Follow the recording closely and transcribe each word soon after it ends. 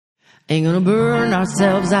Ain't gonna burn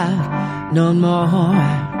ourselves out no more.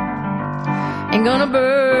 Ain't gonna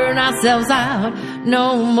burn ourselves out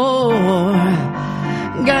no more.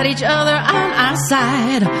 Got each other on our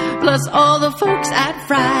side, plus all the folks at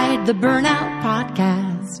Fried, the Burnout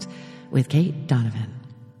Podcast with Kate Donovan.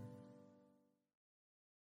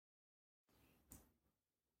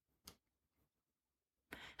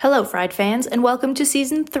 Hello, Fried fans, and welcome to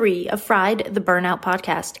Season 3 of Fried, the Burnout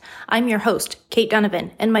Podcast. I'm your host, Kate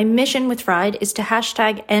Donovan, and my mission with Fried is to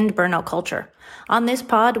hashtag end burnout culture. On this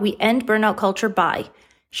pod, we end burnout culture by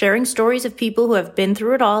sharing stories of people who have been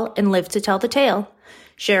through it all and lived to tell the tale,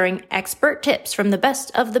 sharing expert tips from the best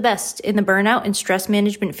of the best in the burnout and stress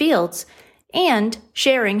management fields, and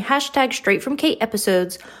sharing hashtag Straight From Kate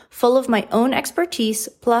episodes full of my own expertise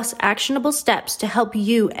plus actionable steps to help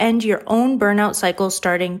you end your own burnout cycle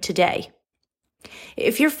starting today.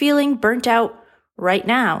 If you're feeling burnt out right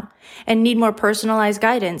now and need more personalized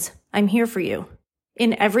guidance, I'm here for you.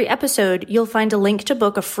 In every episode, you'll find a link to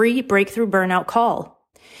book a free breakthrough burnout call.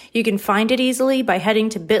 You can find it easily by heading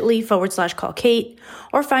to bit.ly/call Kate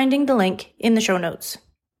or finding the link in the show notes.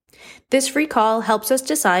 This free call helps us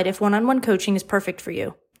decide if one-on-one coaching is perfect for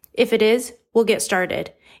you. If it is, we'll get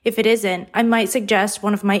started. If it isn't, I might suggest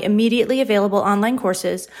one of my immediately available online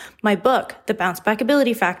courses, my book, The Bounce Back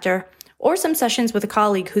Ability Factor, or some sessions with a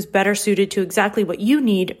colleague who's better suited to exactly what you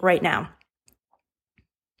need right now.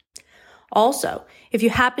 Also, if you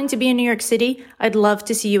happen to be in New York City, I'd love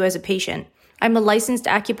to see you as a patient. I'm a licensed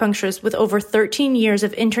acupuncturist with over 13 years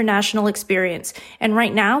of international experience, and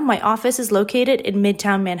right now my office is located in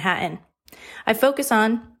Midtown Manhattan. I focus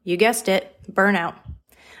on, you guessed it, burnout.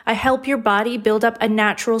 I help your body build up a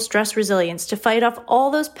natural stress resilience to fight off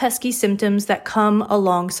all those pesky symptoms that come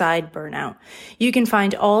alongside burnout. You can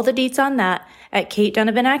find all the deets on that at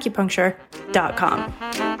katedonovanacupuncture.com.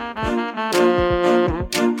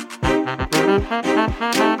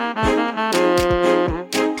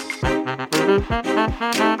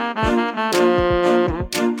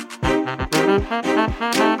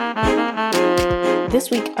 This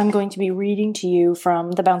week, I'm going to be reading to you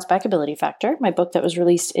from The Bounce Back Ability Factor, my book that was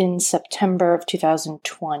released in September of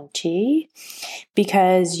 2020,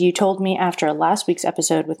 because you told me after last week's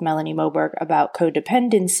episode with Melanie Moberg about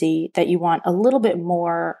codependency that you want a little bit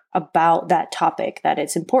more about that topic, that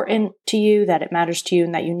it's important to you, that it matters to you,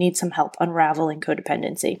 and that you need some help unraveling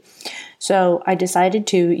codependency. So I decided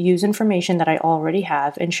to use information that I already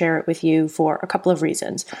have and share it with you for a couple of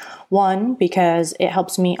reasons. One, because it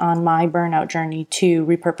helps me on my burnout journey to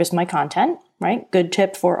repurpose my content, right? Good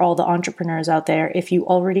tip for all the entrepreneurs out there. If you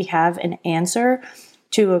already have an answer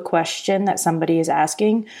to a question that somebody is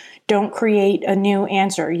asking, don't create a new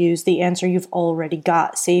answer. Use the answer you've already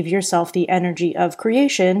got. Save yourself the energy of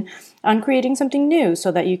creation on creating something new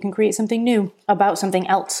so that you can create something new about something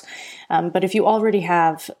else. But if you already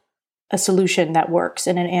have a solution that works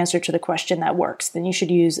and an answer to the question that works, then you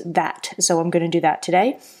should use that. So I'm going to do that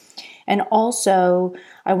today. And also,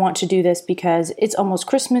 I want to do this because it's almost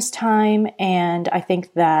Christmas time, and I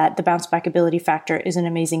think that the Bounce Back Ability Factor is an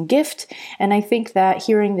amazing gift, and I think that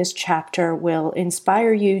hearing this chapter will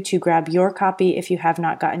inspire you to grab your copy if you have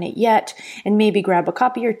not gotten it yet, and maybe grab a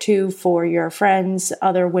copy or two for your friends,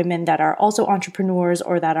 other women that are also entrepreneurs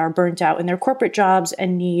or that are burnt out in their corporate jobs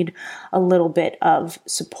and need a little bit of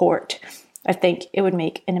support. I think it would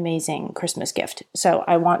make an amazing Christmas gift. So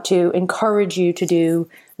I want to encourage you to do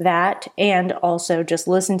that and also just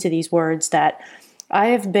listen to these words that I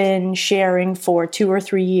have been sharing for 2 or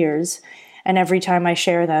 3 years. And every time I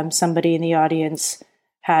share them, somebody in the audience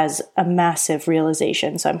has a massive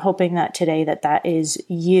realization. So I'm hoping that today that is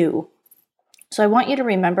you. So I want you to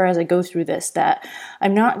remember as I go through this that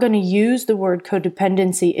I'm not going to use the word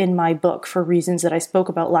codependency in my book for reasons that I spoke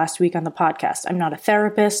about last week on the podcast. I'm not a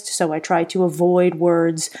therapist, so I try to avoid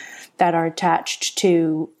words that are attached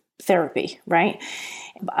to therapy, right?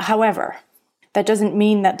 However, that doesn't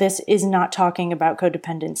mean that this is not talking about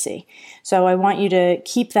codependency. So I want you to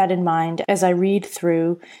keep that in mind as I read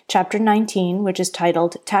through chapter 19, which is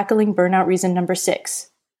titled Tackling Burnout Reason Number 6,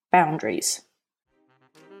 Boundaries.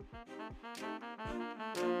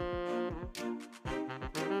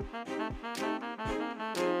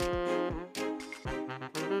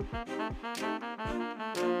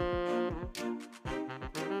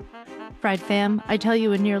 Fried fam, I tell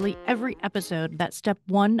you in nearly every episode that step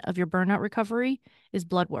 1 of your burnout recovery is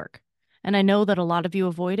blood work. And I know that a lot of you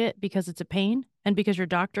avoid it because it's a pain and because your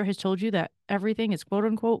doctor has told you that everything is quote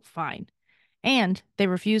unquote fine. And they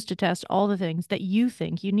refuse to test all the things that you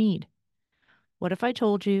think you need. What if I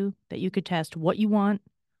told you that you could test what you want,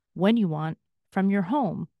 when you want, from your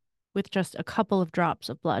home with just a couple of drops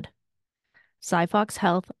of blood? SciFox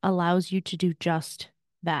Health allows you to do just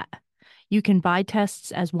that. You can buy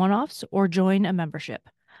tests as one-offs or join a membership.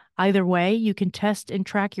 Either way, you can test and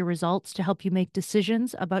track your results to help you make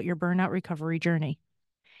decisions about your burnout recovery journey.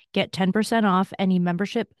 Get 10% off any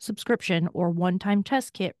membership, subscription, or one-time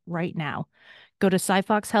test kit right now. Go to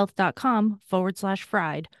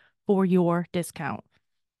scifoxhealth.com/fried for your discount.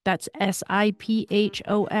 That's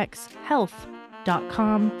SIPHOX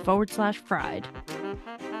health.com/fried.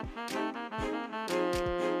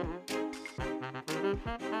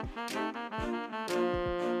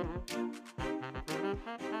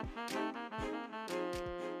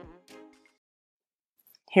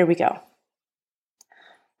 Here we go.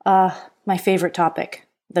 My favorite topic,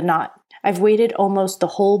 the knot. I've waited almost the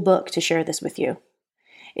whole book to share this with you.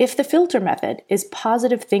 If the filter method is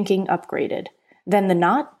positive thinking upgraded, then the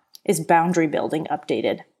knot is boundary building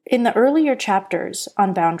updated. In the earlier chapters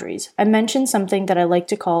on boundaries, I mentioned something that I like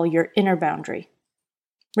to call your inner boundary.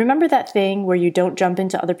 Remember that thing where you don't jump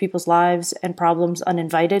into other people's lives and problems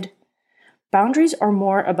uninvited? Boundaries are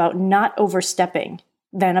more about not overstepping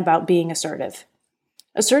than about being assertive.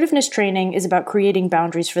 Assertiveness training is about creating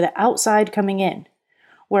boundaries for the outside coming in,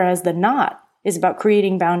 whereas the knot is about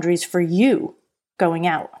creating boundaries for you going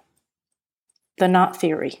out. The knot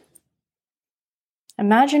theory.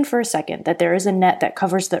 Imagine for a second that there is a net that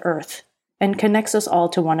covers the earth and connects us all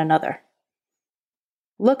to one another.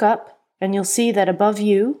 Look up and you'll see that above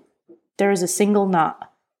you, there is a single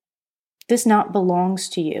knot. This knot belongs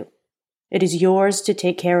to you. It is yours to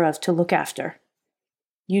take care of, to look after.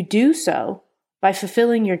 You do so by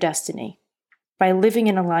fulfilling your destiny, by living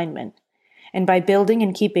in alignment, and by building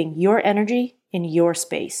and keeping your energy in your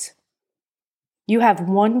space. You have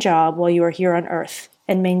one job while you are here on earth,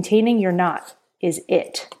 and maintaining your knot is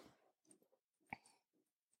it.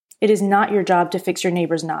 It is not your job to fix your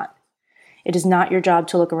neighbor's knot. It is not your job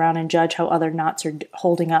to look around and judge how other knots are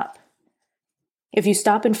holding up. If you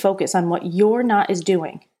stop and focus on what your knot is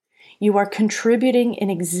doing, you are contributing in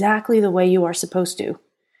exactly the way you are supposed to.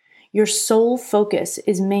 Your sole focus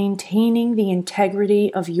is maintaining the integrity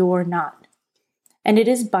of your knot. And it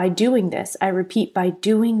is by doing this, I repeat, by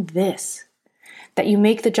doing this, that you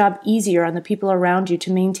make the job easier on the people around you to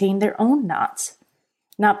maintain their own knots.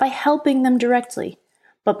 Not by helping them directly,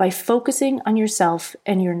 but by focusing on yourself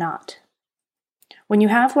and your knot. When you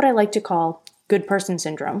have what I like to call good person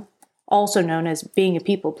syndrome, also known as being a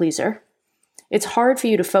people pleaser, it's hard for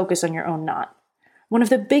you to focus on your own knot. One of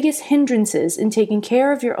the biggest hindrances in taking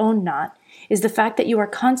care of your own knot is the fact that you are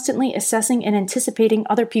constantly assessing and anticipating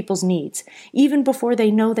other people's needs, even before they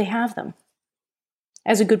know they have them.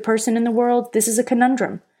 As a good person in the world, this is a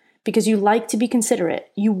conundrum, because you like to be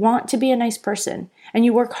considerate, you want to be a nice person, and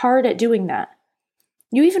you work hard at doing that.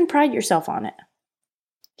 You even pride yourself on it.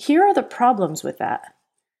 Here are the problems with that.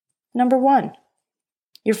 Number 1,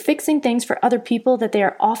 you're fixing things for other people that they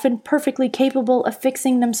are often perfectly capable of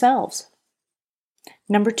fixing themselves.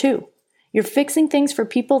 Number 2, you're fixing things for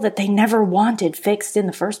people that they never wanted fixed in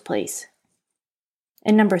the first place.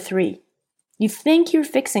 And number 3, you think you're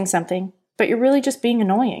fixing something, but you're really just being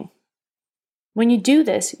annoying. When you do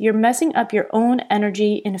this, you're messing up your own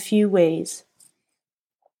energy in a few ways.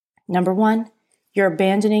 Number 1, you're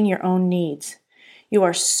abandoning your own needs. You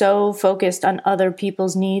are so focused on other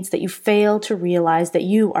people's needs that you fail to realize that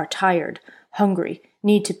you are tired, hungry,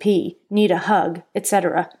 need to pee, need a hug,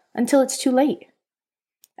 etc., until it's too late.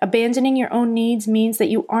 Abandoning your own needs means that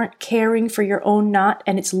you aren't caring for your own knot,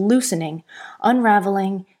 and it's loosening,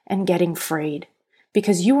 unraveling, and getting frayed,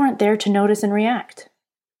 because you aren't there to notice and react.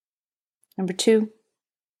 Number 2,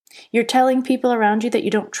 you're telling people around you that you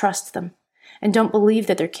don't trust them and don't believe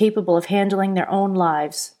that they're capable of handling their own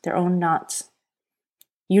lives, their own knots.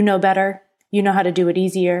 You know better. You know how to do it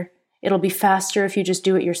easier. It'll be faster if you just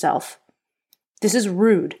do it yourself. This is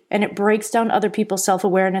rude, and it breaks down other people's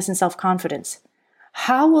self-awareness and self-confidence.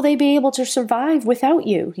 How will they be able to survive without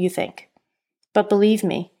you, you think? But believe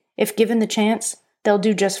me, if given the chance, they'll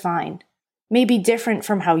do just fine. Maybe different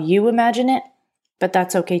from how you imagine it, but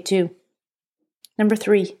that's okay too. Number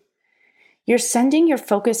 3, you're sending your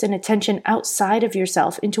focus and attention outside of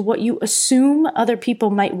yourself into what you assume other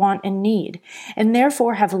people might want and need, and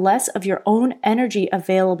therefore have less of your own energy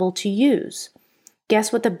available to use.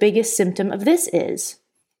 Guess what the biggest symptom of this is?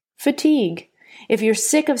 Fatigue. If you're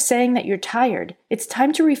sick of saying that you're tired, it's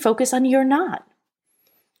time to refocus on your knot.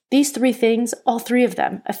 These 3 things, all 3 of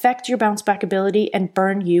them, affect your bounce back ability and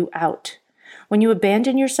burn you out. When you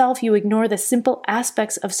abandon yourself, you ignore the simple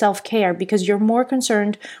aspects of self-care because you're more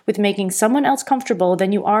concerned with making someone else comfortable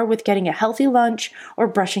than you are with getting a healthy lunch or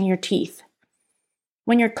brushing your teeth.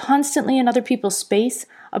 When you're constantly in other people's space,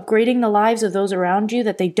 upgrading the lives of those around you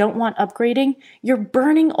that they don't want upgrading, you're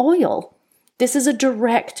burning oil. This is a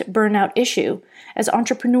direct burnout issue. As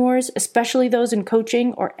entrepreneurs, especially those in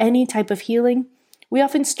coaching or any type of healing, we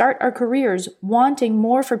often start our careers wanting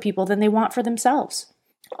more for people than they want for themselves.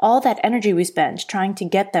 All that energy we spend trying to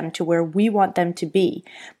get them to where we want them to be,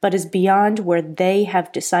 but is beyond where they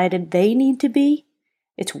have decided they need to be,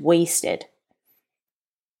 it's wasted.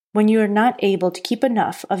 When you are not able to keep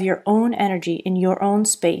enough of your own energy in your own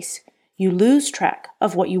space, you lose track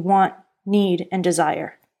of what you want, need, and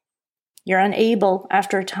desire. You're unable,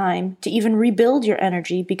 after a time, to even rebuild your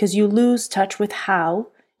energy because you lose touch with how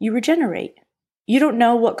you regenerate. You don't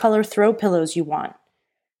know what color throw pillows you want.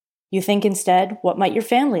 You think instead, what might your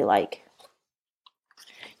family like?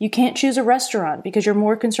 You can't choose a restaurant because you're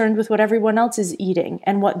more concerned with what everyone else is eating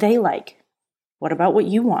and what they like. What about what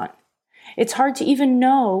you want? It's hard to even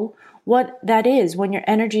know what that is when your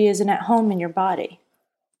energy isn't at home in your body.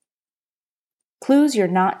 Clues you're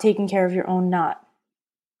not taking care of your own knot.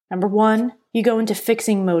 Number 1, you go into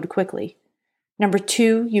fixing mode quickly. Number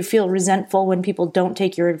 2, you feel resentful when people don't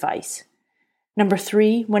take your advice. Number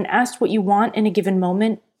 3, when asked what you want in a given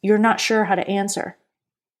moment, you're not sure how to answer.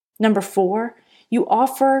 Number 4, you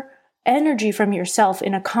offer energy from yourself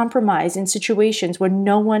in a compromise in situations where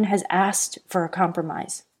no one has asked for a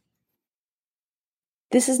compromise.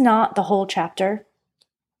 This is not the whole chapter,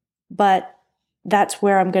 but that's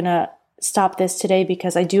where I'm going to stop this today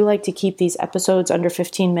because I do like to keep these episodes under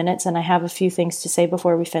 15 minutes and I have a few things to say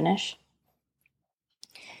before we finish.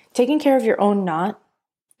 Taking care of your own knot,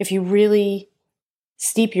 if you really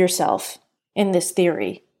steep yourself in this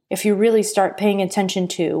theory, if you really start paying attention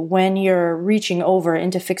to when you're reaching over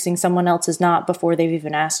into fixing someone else's knot before they've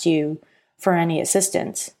even asked you for any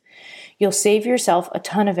assistance, you'll save yourself a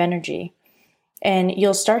ton of energy. And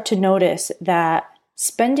you'll start to notice that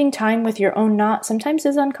spending time with your own knot sometimes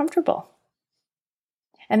is uncomfortable.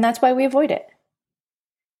 And that's why we avoid it,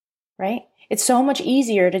 right? It's so much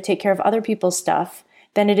easier to take care of other people's stuff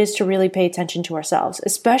than it is to really pay attention to ourselves,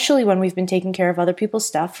 especially when we've been taking care of other people's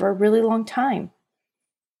stuff for a really long time.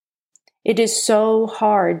 It is so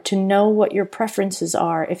hard to know what your preferences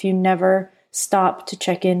are if you never stop to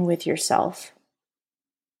check in with yourself.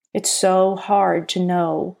 It's so hard to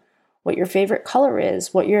know what your favorite color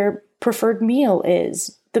is, what your preferred meal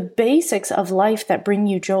is, the basics of life that bring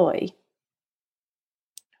you joy,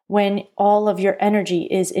 when all of your energy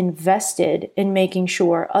is invested in making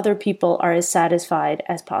sure other people are as satisfied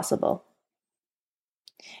as possible.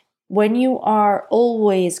 When you are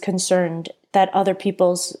always concerned that other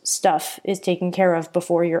people's stuff is taken care of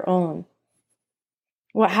before your own,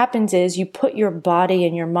 what happens is you put your body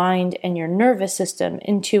and your mind and your nervous system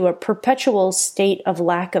into a perpetual state of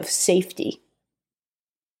lack of safety.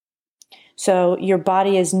 So your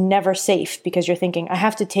body is never safe because you're thinking, I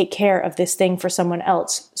have to take care of this thing for someone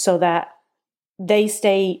else so that they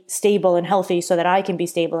stay stable and healthy so that I can be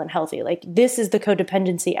stable and healthy. Like, this is the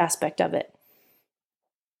codependency aspect of it.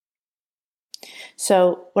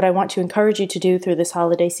 So what I want to encourage you to do through this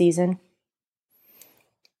holiday season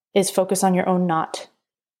is focus on your own knot.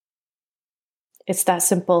 It's that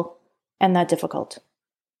simple and that difficult.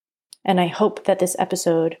 And I hope that this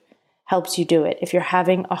episode helps you do it. If you're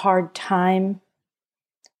having a hard time,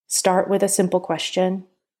 start with a simple question.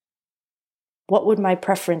 What would my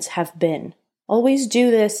preference have been? Always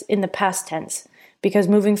do this in the past tense because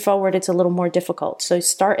moving forward, it's a little more difficult. So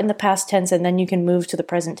start in the past tense and then you can move to the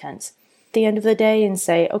present tense at the end of the day and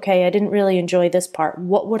say, okay, I didn't really enjoy this part.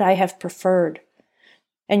 What would I have preferred?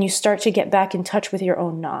 And you start to get back in touch with your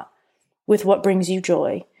own knot, with what brings you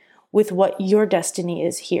joy, with what your destiny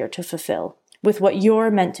is here to fulfill, with what you're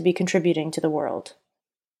meant to be contributing to the world.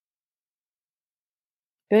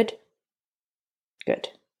 Good? Good.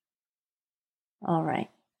 All right.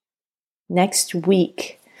 Next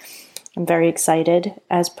week, I'm very excited,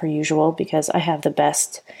 as per usual, because I have the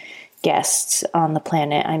best guests on the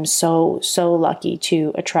planet. I'm so lucky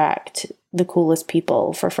to attract the coolest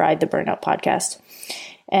people for Fried the Burnout podcast.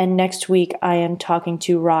 And next week, I am talking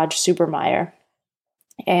to Raj Supermeyer,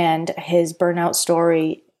 and his burnout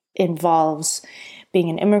story involves being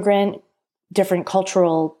an immigrant, different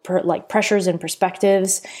cultural pressures and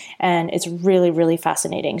perspectives, and it's really, really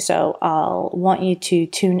fascinating. So I'll want you to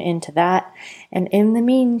tune into that. And in the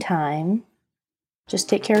meantime, just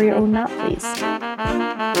take care of your own knot, please.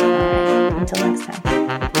 Until next time.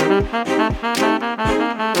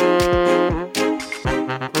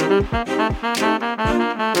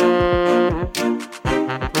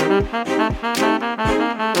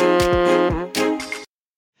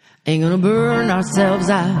 Ain't gonna burn ourselves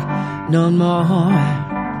out no more.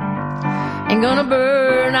 Ain't gonna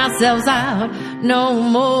burn ourselves out no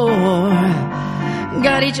more.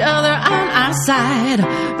 Got each other on our side,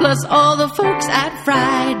 plus all the folks at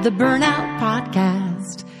Fried, the Burnout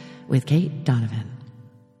Podcast with Kate Donovan.